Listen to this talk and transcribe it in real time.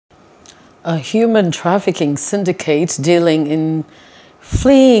A human trafficking syndicate dealing in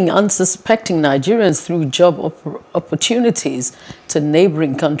fleeing unsuspecting Nigerians through job opportunities to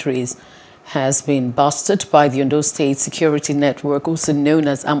neighbouring countries has been busted by the Ondo State Security Network, also known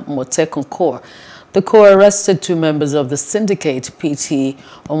as Amotekun Corps. The Corps arrested two members of the syndicate, P.T.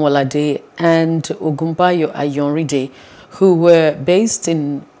 Omolade and Ogumbayo Ayonride, who were based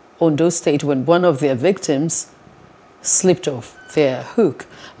in Ondo State when one of their victims slipped off their hook.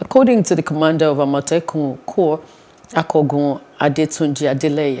 According to the commander of Amotekun Corps, Akogun Adetunji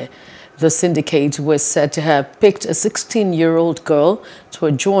Adeleye, the syndicate was said to have picked a 16-year-old girl to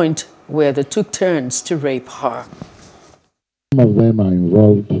a joint where they took turns to rape her. Some of them are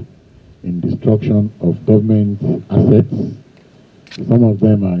involved in destruction of government assets. Some of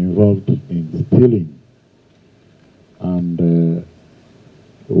them are involved in stealing. And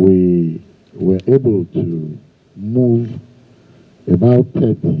we were able to move about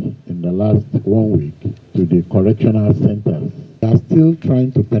 30 in the last 1 week to the correctional centers. They are still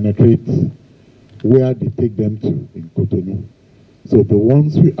trying to penetrate where they take them to in Cotonou. So the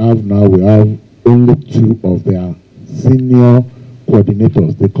ones we have now, we have only 2 of their senior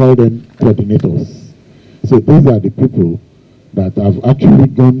coordinators. They call them coordinators. So these are the people that have actually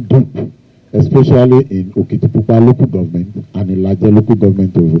gone deep, especially in Okitipupa local government and in larger local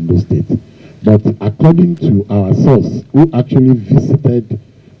government of Ondo State. But according to our source, who actually visited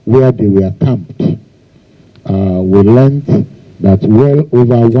where they were camped, we learned that well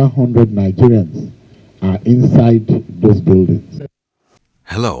over 100 Nigerians are inside those buildings.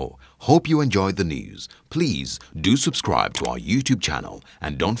 Hello, hope you enjoyed the news. Please do subscribe to our YouTube channel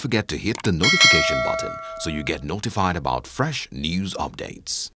and don't forget to hit the notification button so you get notified about fresh news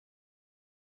updates.